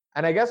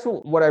And I guess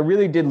what I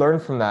really did learn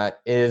from that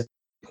is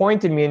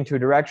pointed me into a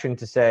direction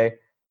to say,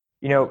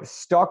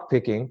 stock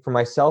picking, for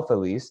myself at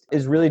least,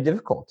 is really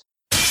difficult.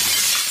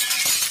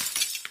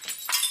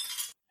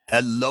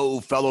 Hello,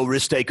 fellow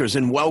risk takers,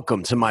 and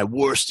welcome to my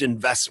worst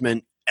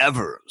investment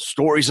ever.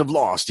 Stories of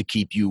loss to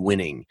keep you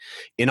winning.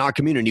 In our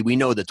community, we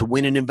know that to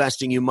win in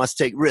investing, you must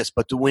take risk,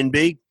 but to win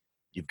big,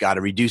 you've got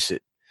to reduce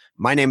it.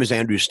 My name is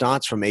Andrew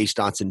Stotz from A.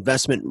 Stotz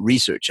Investment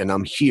Research, and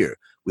I'm here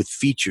with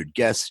featured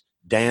guest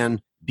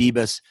Dan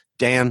Bibas.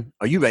 Dan,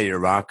 are you ready to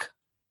rock?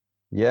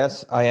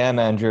 Yes, I am,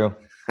 Andrew.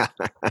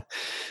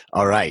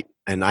 All right.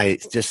 And I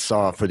just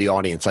saw, for the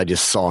audience, I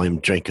just saw him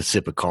drink a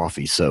sip of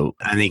coffee. So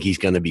I think he's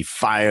going to be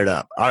fired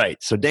up. All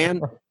right. So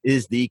Dan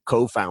is the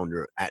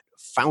co-founder at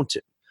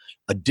Fountain,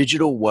 a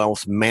digital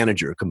wealth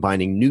manager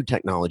combining new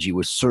technology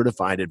with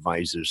certified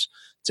advisors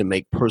to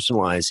make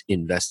personalized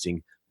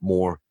investing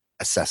more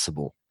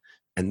accessible.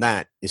 And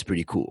that is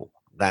pretty cool.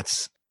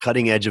 That's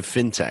cutting edge of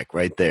fintech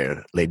right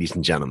there, ladies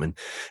and gentlemen.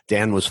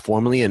 Dan was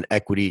formerly an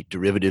equity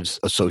derivatives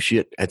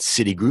associate at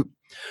Citigroup,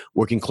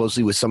 working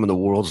closely with some of the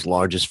world's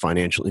largest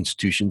financial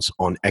institutions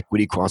on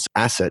equity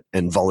cross-asset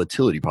and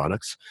volatility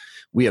products.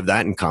 We have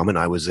that in common.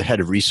 I was the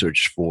head of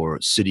research for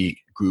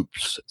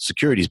Citigroup's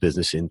securities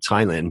business in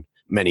Thailand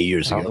many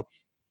years ago.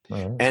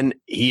 Right. And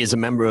he is a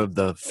member of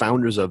the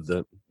founders of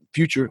the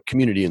Future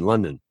community in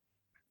London,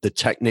 the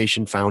Tech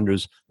Nation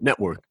Founders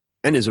Network,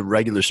 and is a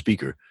regular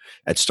speaker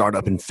at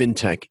startup and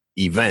fintech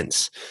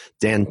events.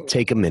 Dan,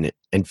 take a minute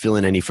and fill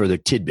in any further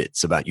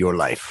tidbits about your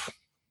life.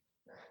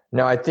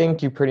 No, I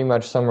think you pretty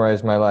much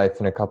summarized my life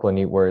in a couple of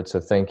neat words.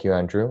 So thank you,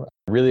 Andrew.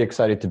 Really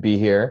excited to be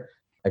here,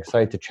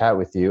 excited to chat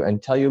with you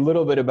and tell you a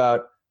little bit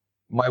about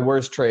my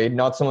worst trade.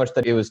 Not so much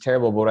that it was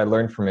terrible, but what I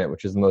learned from it,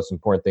 which is the most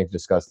important thing to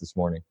discuss this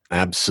morning.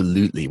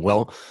 Absolutely.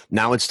 Well,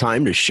 now it's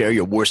time to share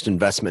your worst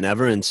investment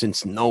ever. And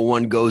since no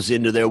one goes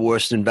into their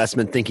worst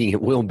investment thinking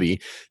it will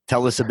be,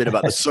 tell us a bit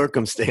about the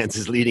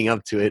circumstances leading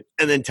up to it,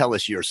 and then tell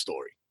us your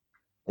story.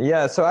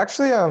 Yeah, so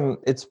actually,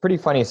 it's pretty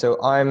funny. So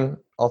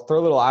I'll throw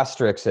a little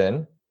asterisk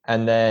in,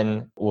 and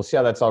then we'll see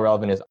how that's all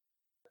relevant is.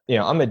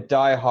 I'm a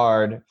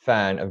diehard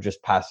fan of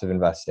just passive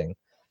investing.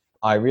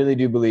 I really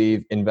do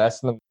believe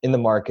invest in the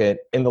market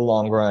in the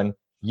long run,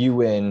 you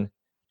win.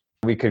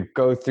 We could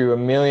go through a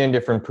million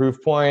different proof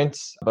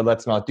points, but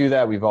let's not do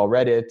that. We've all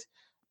read it.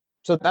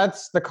 So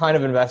that's the kind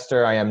of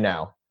investor I am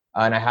now.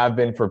 And I have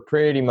been for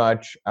pretty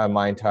much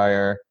my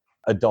entire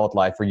adult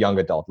life or young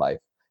adult life.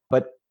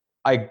 But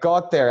I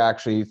got there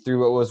actually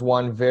through what was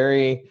one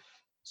very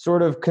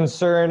sort of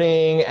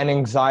concerning and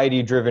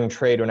anxiety-driven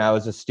trade when I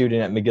was a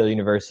student at McGill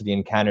University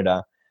in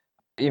Canada.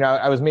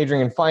 I was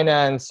majoring in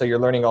finance, so you're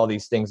learning all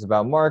these things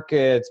about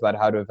markets, about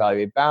how to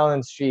evaluate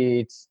balance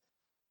sheets.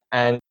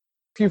 And a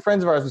few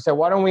friends of ours, we said,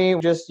 why don't we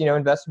just,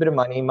 invest a bit of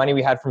money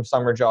we had from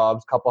summer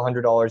jobs, a couple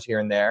 $100s here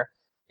and there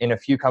in a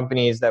few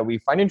companies that we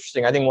find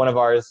interesting. I think one of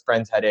our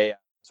friends had a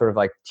sort of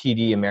like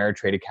TD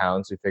Ameritrade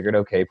accounts. We figured,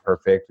 okay,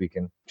 perfect. We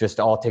can just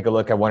all take a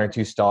look at one or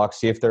two stocks,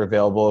 see if they're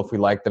available. If we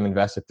like them,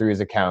 invest it through his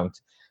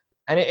account.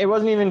 And it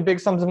wasn't even big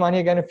sums of money,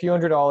 again, a few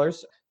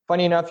 $100s.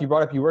 Funny enough, you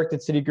brought up you worked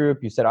at Citigroup.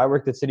 You said I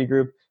worked at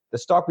Citigroup. The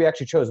stock we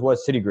actually chose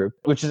was Citigroup,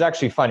 which is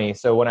actually funny.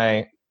 So when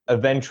I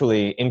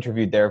eventually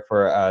interviewed there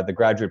for the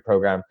graduate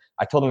program,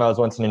 I told them I was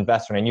once an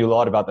investor and I knew a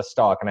lot about the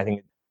stock. And I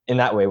think in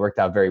that way it worked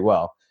out very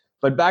well.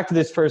 But back to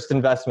this first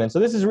investment. So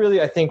this is really,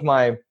 I think,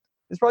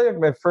 it's probably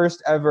my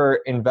first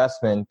ever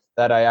investment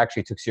that I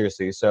actually took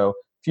seriously. So a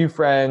few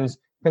friends,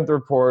 print the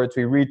reports,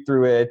 we read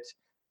through it,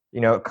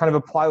 kind of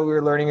apply what we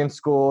were learning in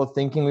school,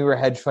 thinking we were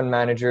hedge fund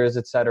managers,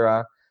 et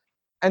cetera.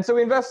 And so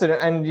we invested,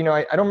 and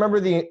I don't remember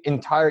the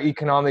entire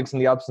economics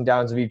and the ups and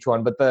downs of each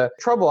one, but the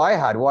trouble I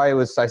had,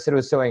 I said it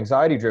was so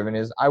anxiety driven,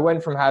 is I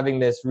went from having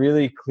this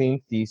really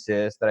clean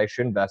thesis that I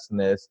should invest in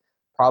this,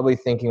 probably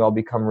thinking I'll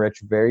become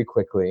rich very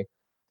quickly.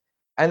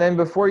 And then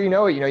before you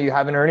know it, you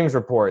have an earnings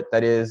report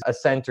that is a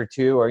cent or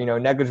two or,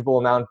 negligible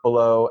amount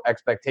below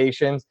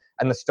expectations,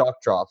 and the stock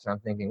drops. And I'm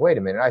thinking, wait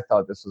a minute, I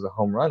thought this was a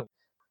home run.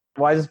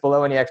 Why is this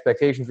below any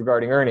expectations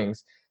regarding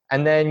earnings?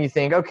 And then you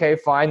think, okay,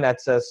 fine,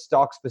 that's a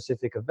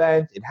stock-specific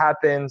event. It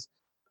happens.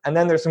 And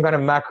then there's some kind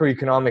of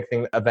macroeconomic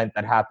event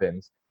that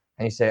happens.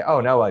 And you say, oh,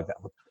 no,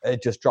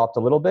 it just dropped a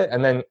little bit.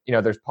 And then,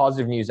 there's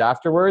positive news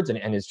afterwards,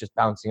 and it's just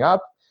bouncing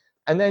up.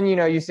 And then,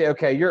 you say,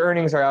 okay, your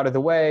earnings are out of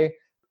the way,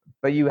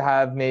 but you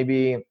have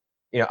maybe,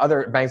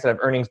 other banks that have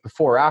earnings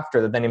before or after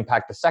that then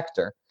impact the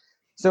sector.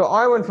 So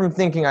I went from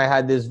thinking I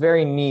had this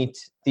very neat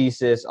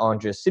thesis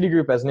on just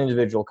Citigroup as an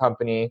individual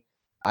company.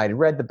 I'd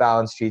read the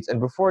balance sheets, and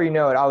before you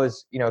know it, I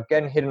was,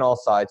 getting hit on all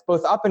sides,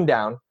 both up and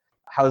down.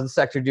 How's the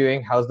sector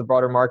doing? How's the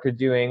broader market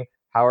doing?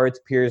 How are its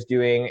peers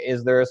doing?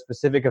 Is there a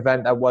specific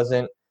event that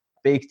wasn't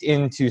baked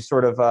into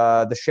sort of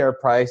the share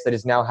price that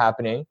is now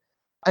happening?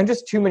 And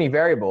just too many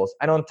variables.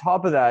 And on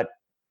top of that,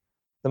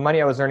 the money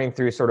I was earning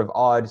through sort of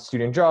odd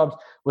student jobs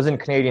was in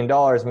Canadian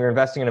dollars, and we were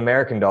investing in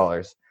American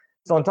dollars.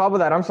 So on top of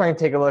that, I'm starting to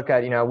take a look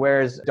at,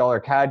 where's dollar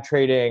CAD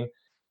trading?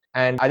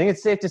 And I think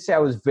it's safe to say I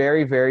was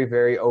very, very,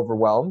 very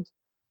overwhelmed.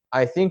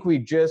 I think we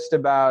just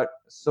about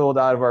sold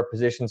out of our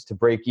positions to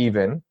break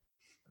even.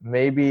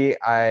 maybe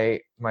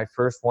my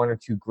first 1 or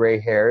 2 gray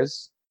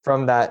hairs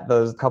from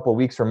those couple of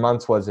weeks or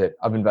months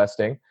of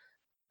investing.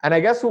 And I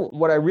guess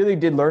what I really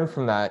did learn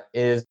from that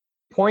is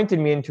pointed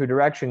me into a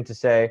direction to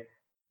say,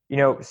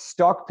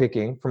 stock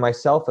picking, for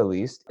myself at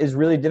least, is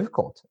really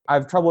difficult. I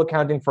have trouble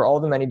accounting for all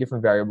the many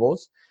different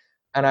variables,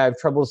 and I have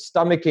trouble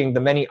stomaching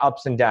the many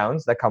ups and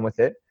downs that come with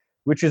it,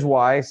 which is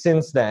why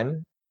since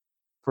then,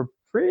 for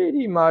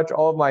pretty much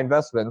all of my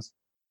investments,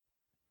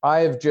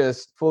 I've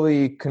just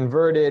fully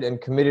converted and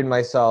committed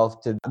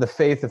myself to the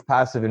faith of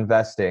passive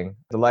investing,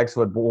 the likes of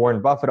what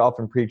Warren Buffett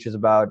often preaches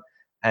about.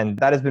 And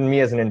that has been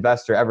me as an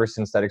investor ever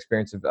since that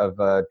experience of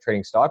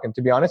trading stock. And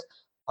to be honest,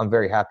 I'm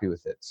very happy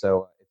with it.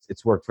 So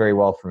it's worked very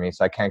well for me.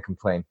 So I can't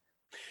complain.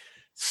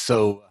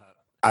 So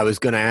I was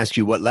going to ask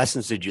you, what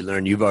lessons did you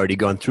learn? You've already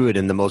gone through it.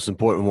 And the most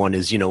important one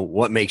is,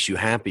 what makes you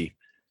happy?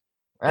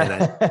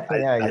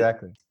 Yeah,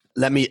 exactly.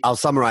 I'll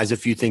summarize a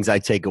few things I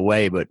take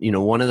away, but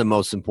one of the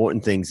most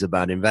important things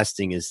about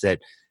investing is that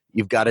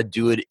you've got to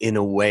do it in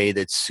a way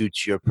that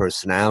suits your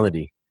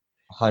personality.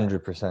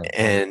 100%.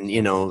 And,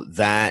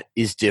 that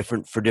is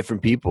different for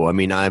different people. I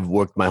mean, I've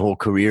worked my whole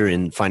career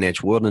in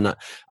financial world, and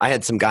I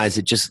had some guys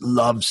that just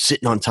loved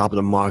sitting on top of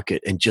the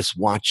market and just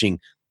watching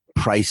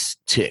price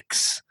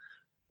ticks.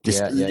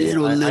 Just I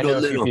know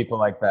a few people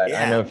like that.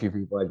 Yeah. I know a few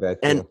people like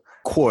that too. And of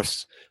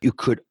course, you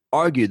could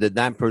argue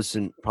that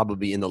person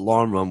probably in the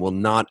long run will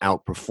not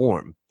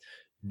outperform,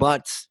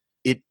 but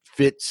it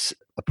fits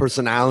a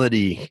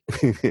personality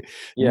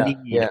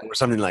need or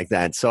something like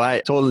that. So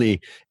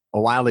a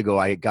while ago,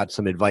 I got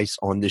some advice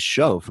on this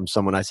show from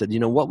someone. I said,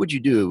 what would you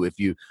do if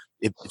you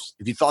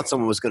thought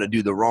someone was going to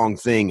do the wrong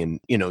thing, and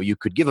you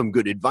could give them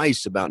good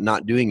advice about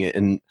not doing it?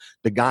 And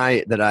the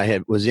guy that I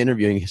was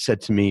interviewing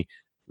said to me,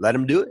 let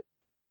him do it.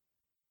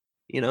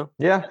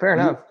 Yeah, fair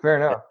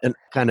enough. And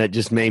kind of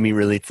just made me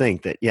really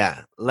think that,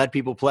 let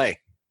people play.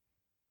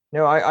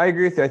 No, I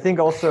agree with you. I think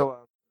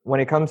also when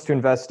it comes to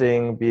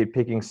investing, be it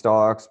picking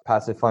stocks,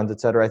 passive funds, et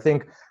cetera, I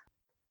think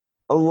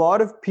a lot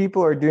of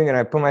people are doing it. And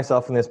I put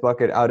myself in this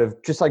bucket out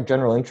of just like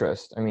general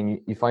interest. I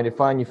mean, you find it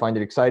fun, you find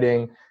it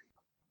exciting.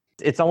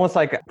 It's almost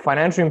like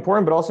financially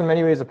important, but also in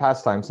many ways a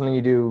pastime, something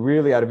you do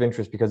really out of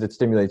interest because it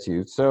stimulates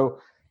you. So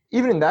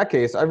even in that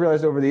case, I've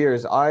realized over the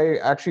years, I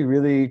actually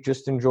really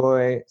just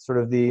enjoy sort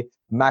of the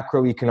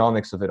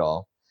macroeconomics of it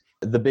all,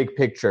 the big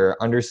picture,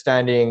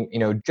 understanding,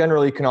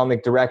 general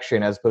economic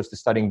direction as opposed to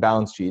studying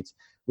balance sheets,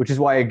 which is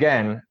why,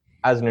 again,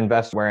 as an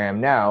investor where I am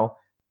now,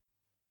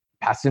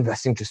 passive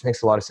investing just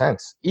makes a lot of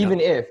sense. Even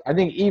if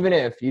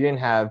you didn't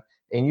have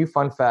a new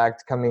fun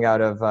fact coming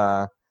out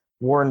of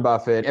Warren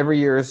Buffett every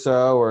year or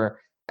so, or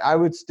I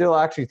would still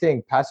actually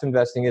think passive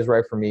investing is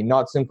right for me,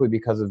 not simply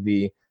because of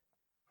the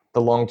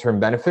long-term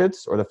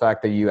benefits or the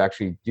fact that you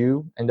actually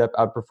do end up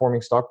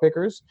outperforming stock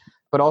pickers,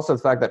 but also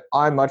the fact that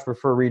I much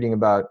prefer reading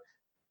about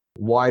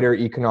wider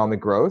economic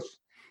growth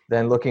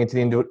than looking into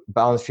the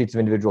balance sheets of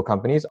individual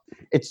companies.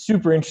 It's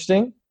super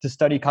interesting to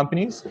study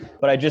companies,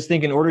 but I just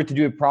think in order to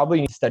do it properly,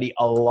 you need to study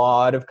a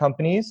lot of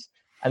companies,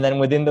 and then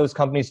within those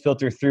companies,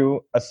 filter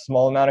through a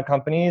small amount of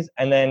companies,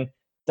 and then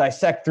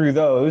dissect through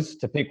those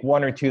to pick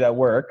 1 or 2 that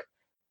work.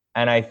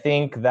 And I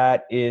think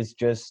that is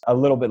just a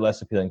little bit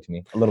less appealing to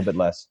me, a little bit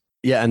less.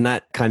 Yeah, and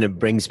that kind of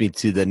brings me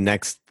to the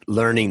next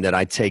learning that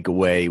I take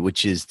away,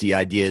 which is the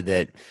idea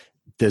that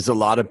there's a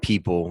lot of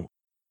people.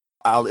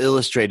 I'll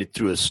illustrate it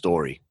through a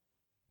story.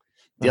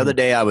 The other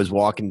day, I was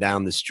walking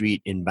down the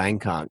street in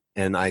Bangkok,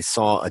 and I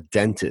saw a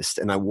dentist,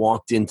 and I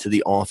walked into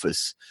the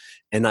office,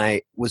 and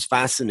I was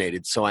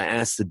fascinated. So I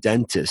asked the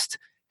dentist,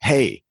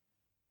 hey,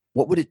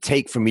 what would it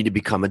take for me to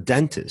become a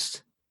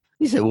dentist?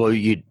 He said, well,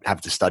 you'd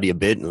have to study a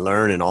bit and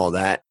learn and all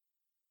that.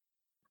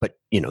 But,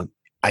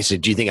 I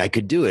said, do you think I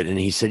could do it? And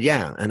he said,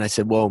 yeah. And I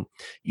said, well,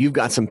 you've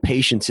got some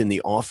patients in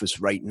the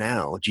office right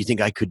now. Do you think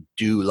I could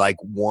do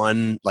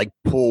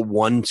pull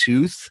one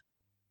tooth?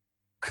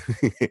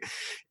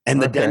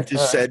 And the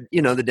dentist said,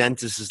 the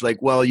dentist is like,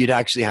 well, you'd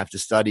actually have to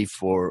study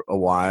for a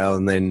while.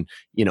 And then,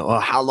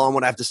 how long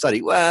would I have to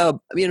study?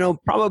 Well,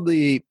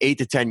 probably 8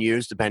 to 10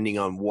 years, depending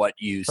on what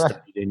you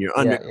studied in your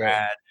undergrad.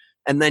 Yeah.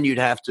 And then you'd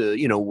have to,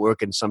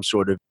 work in some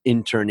sort of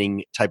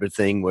interning type of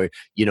thing where,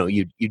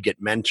 you'd get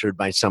mentored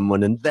by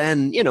someone. And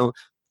then,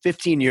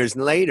 15 years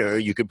later,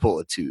 you could pull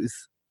a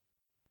tooth.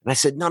 And I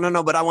said,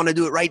 no, but I want to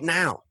do it right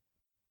now.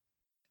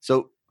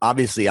 So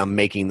obviously I'm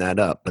making that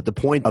up. But the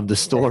point of the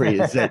story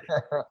is that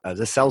as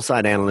a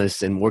sell-side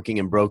analyst and working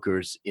in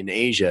brokers in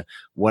Asia,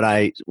 what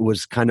I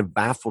was kind of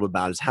baffled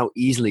about is how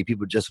easily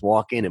people just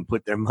walk in and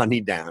put their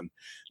money down,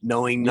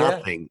 knowing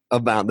nothing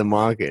about the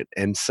market.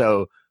 And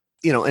so,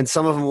 and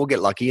some of them will get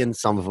lucky and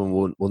some of them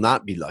will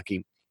not be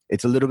lucky.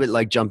 It's a little bit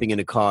like jumping in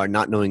a car,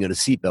 not knowing what a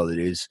seatbelt it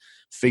is,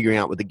 figuring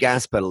out what the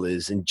gas pedal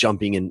is and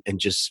jumping in and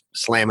just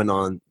slamming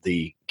on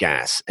the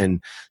gas.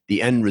 And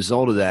the end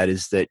result of that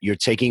is that you're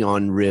taking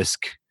on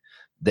risk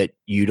that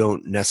you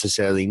don't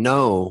necessarily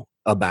know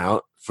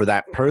about for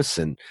that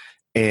person.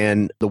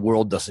 And the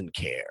world doesn't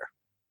care.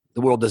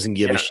 The world doesn't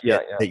give a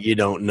shit that you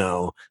don't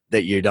know,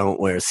 that you don't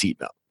wear a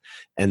seatbelt.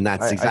 And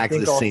that's exactly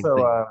the same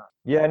thing.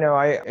 Yeah, no,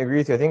 I agree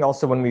with you. I think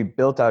also when we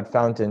built out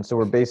Fountain, so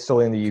we're based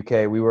solely in the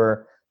UK, we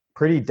were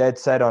pretty dead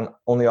set on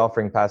only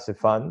offering passive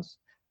funds.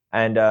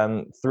 And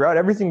throughout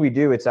everything we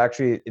do, it's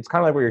kind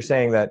of like what you're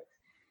saying, that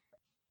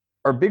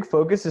our big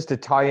focus is to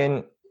tie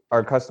in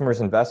our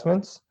customers'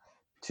 investments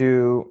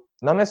to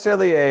not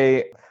necessarily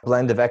a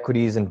blend of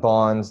equities and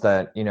bonds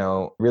that,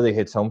 really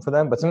hits home for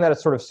them, but something that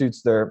sort of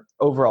suits their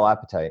overall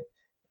appetite.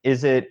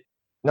 Is it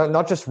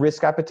not just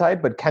risk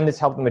appetite, but can this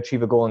help them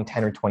achieve a goal in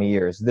 10 or 20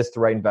 years? Is this the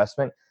right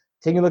investment?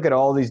 Taking a look at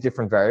all these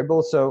different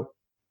variables. So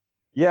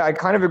yeah, I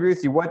kind of agree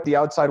with you. What the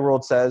outside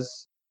world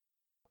says,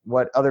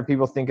 what other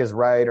people think is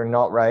right or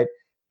not right,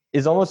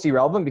 is almost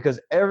irrelevant, because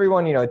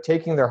everyone,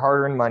 taking their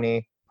hard-earned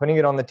money, putting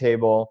it on the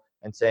table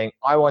and saying,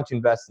 I want to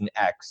invest in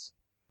X.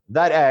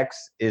 That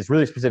X is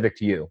really specific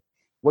to you,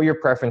 what your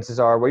preferences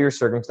are, what your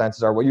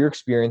circumstances are, what your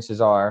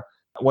experiences are,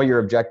 what your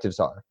objectives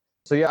are.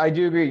 So yeah, I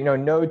do agree.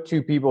 No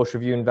two people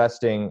should view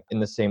investing in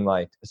the same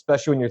light,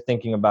 especially when you're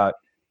thinking about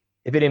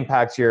if it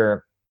impacts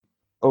your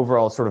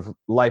overall sort of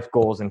life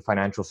goals and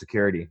financial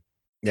security.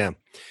 Yeah.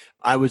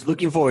 I was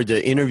looking forward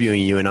to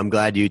interviewing you, and I'm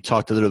glad you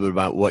talked a little bit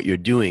about what you're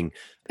doing.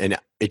 And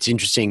it's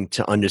interesting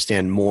to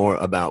understand more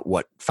about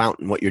what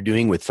you're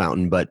doing with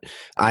Fountain. But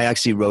I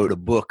actually wrote a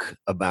book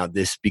about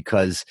this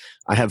because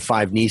I have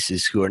 5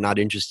 nieces who are not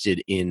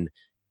interested in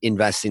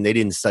investing. They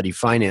didn't study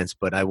finance,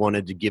 but I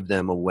wanted to give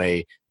them a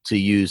way to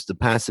use the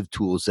passive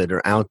tools that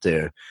are out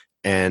there.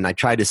 And I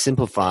tried to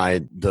simplify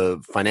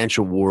the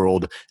financial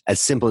world as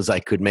simple as I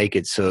could make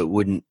it, so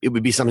it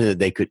would be something that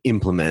they could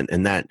implement.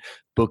 And that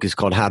book is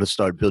called How to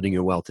Start Building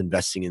Your Wealth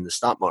Investing in the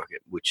Stock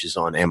Market, which is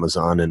on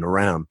Amazon and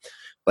around.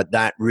 But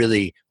that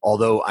really,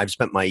 although I've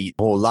spent my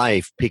whole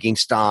life picking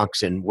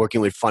stocks and working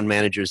with fund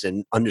managers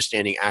and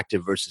understanding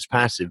active versus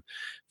passive,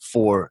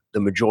 for the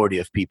majority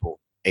of people,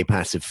 a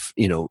passive,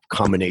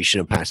 combination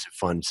of passive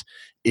funds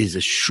is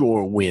a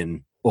sure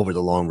win over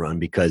the long run,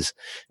 because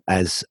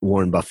as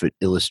Warren Buffett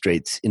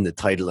illustrates in the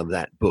title of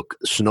that book,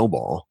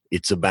 Snowball,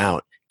 it's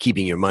about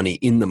keeping your money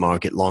in the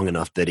market long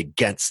enough that it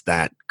gets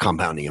that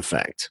compounding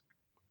effect.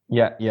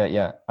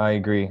 Yeah. I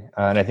agree.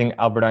 And I think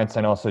Albert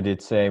Einstein also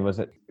did say, was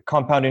it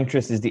compound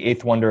interest is the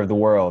 8th wonder of the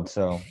world.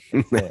 So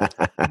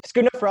it's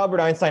good enough for Albert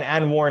Einstein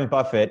and Warren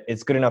Buffett.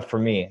 It's good enough for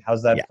me.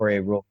 How's that for a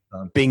rule of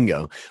thumb?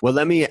 Bingo. Well,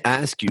 let me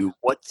ask you,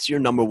 what's your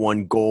number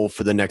one goal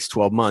for the next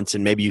 12 months?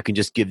 And maybe you can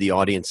just give the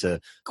audience a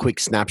quick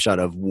snapshot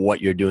of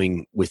what you're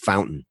doing with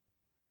Fountain.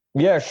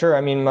 Yeah, sure.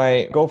 I mean,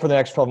 my goal for the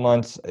next 12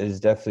 months is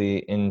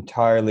definitely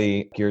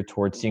entirely geared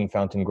towards seeing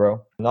Fountain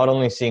grow. Not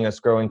only seeing us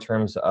grow in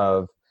terms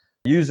of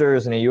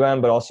users and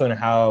AUM, but also in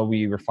how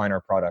we refine our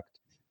product.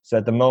 So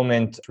at the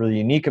moment, what's really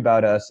unique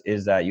about us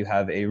is that you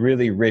have a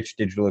really rich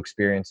digital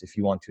experience if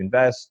you want to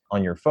invest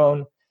on your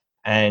phone.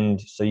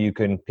 And so you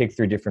can pick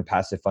through different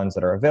passive funds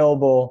that are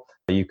available.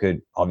 You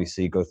could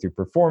obviously go through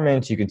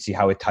performance. You can see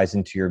how it ties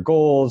into your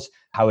goals,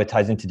 how it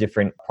ties into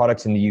different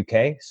products in the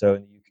UK.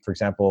 So for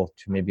example,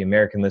 to maybe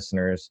American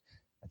listeners,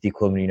 the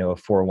equivalent,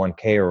 of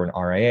 401k or an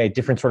RIA,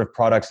 different sort of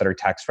products that are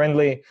tax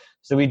friendly.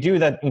 So we do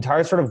that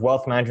entire sort of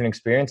wealth management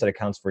experience that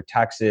accounts for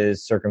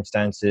taxes,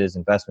 circumstances,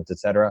 investments,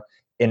 etc.,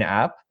 in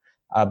app.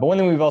 But one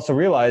thing we've also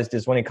realized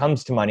is when it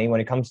comes to money, when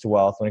it comes to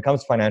wealth, when it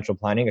comes to financial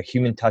planning, a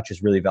human touch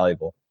is really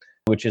valuable,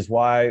 which is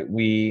why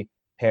we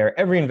pair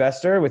every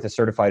investor with a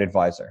certified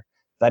advisor.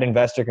 That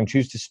investor can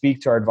choose to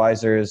speak to our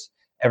advisors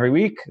every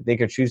week. They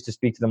could choose to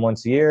speak to them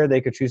once a year.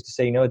 They could choose to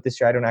say,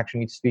 this year I don't actually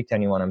need to speak to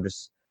anyone. I'm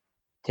just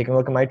taking a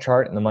look at my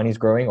chart and the money's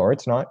growing or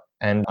it's not.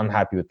 And I'm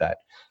happy with that.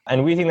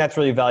 And we think that's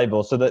really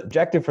valuable. So the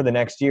objective for the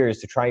next year is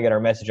to try and get our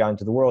message out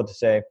into the world to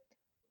say,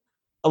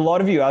 a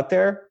lot of you out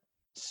there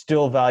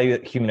still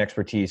value human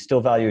expertise,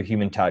 still value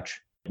human touch.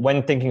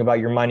 When thinking about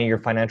your money, your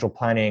financial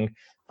planning,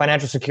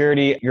 financial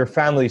security, your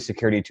family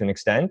security to an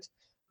extent.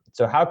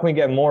 So how can we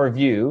get more of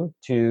you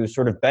to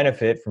sort of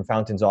benefit from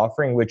Fountain's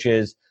offering, which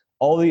is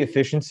all the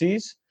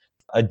efficiencies,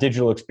 a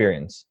digital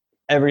experience,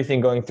 everything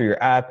going through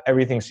your app,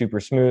 everything super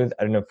smooth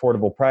at an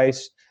affordable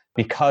price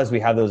because we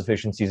have those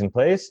efficiencies in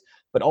place,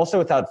 but also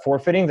without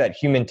forfeiting that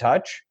human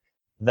touch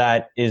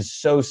that is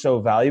so, so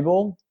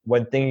valuable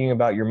when thinking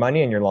about your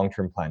money and your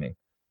long-term planning.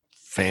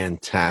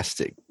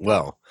 Fantastic.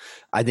 Well,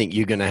 I think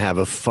you're going to have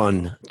a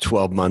fun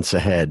 12 months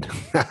ahead.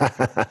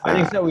 I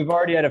think so. We've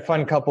already had a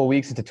fun couple of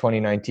weeks into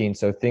 2019,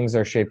 so things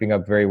are shaping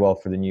up very well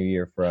for the new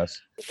year for us.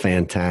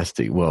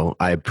 Fantastic. Well,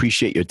 I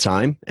appreciate your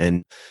time,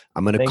 and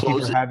I'm going to close it. Thank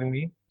you for having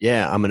me.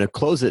 Yeah, I'm going to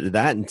close it at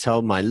that and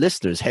tell my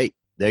listeners, hey,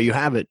 there you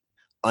have it.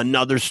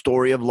 Another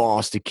story of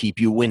loss to keep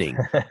you winning.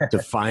 To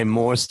find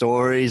more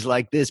stories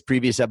like this,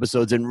 previous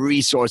episodes, and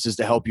resources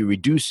to help you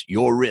reduce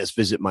your risk,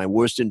 visit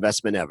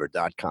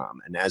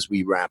myworstinvestmentever.com. And as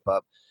we wrap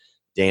up,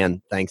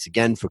 Dan, thanks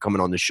again for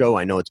coming on the show.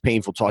 I know it's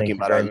painful talking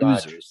about our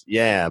losers.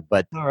 Yeah,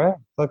 but all right,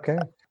 okay.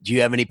 Do you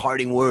have any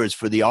parting words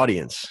for the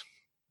audience?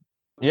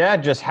 Yeah,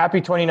 just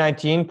happy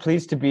 2019.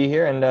 Pleased to be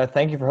here. And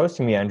thank you for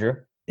hosting me, Andrew.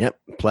 Yep,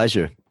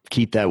 pleasure.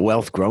 Keep that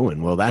wealth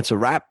growing. Well, that's a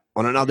wrap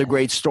on another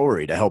great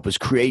story to help us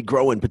create,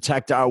 grow, and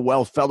protect our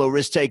wealth. Fellow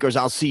risk takers,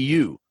 I'll see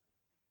you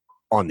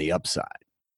on the upside.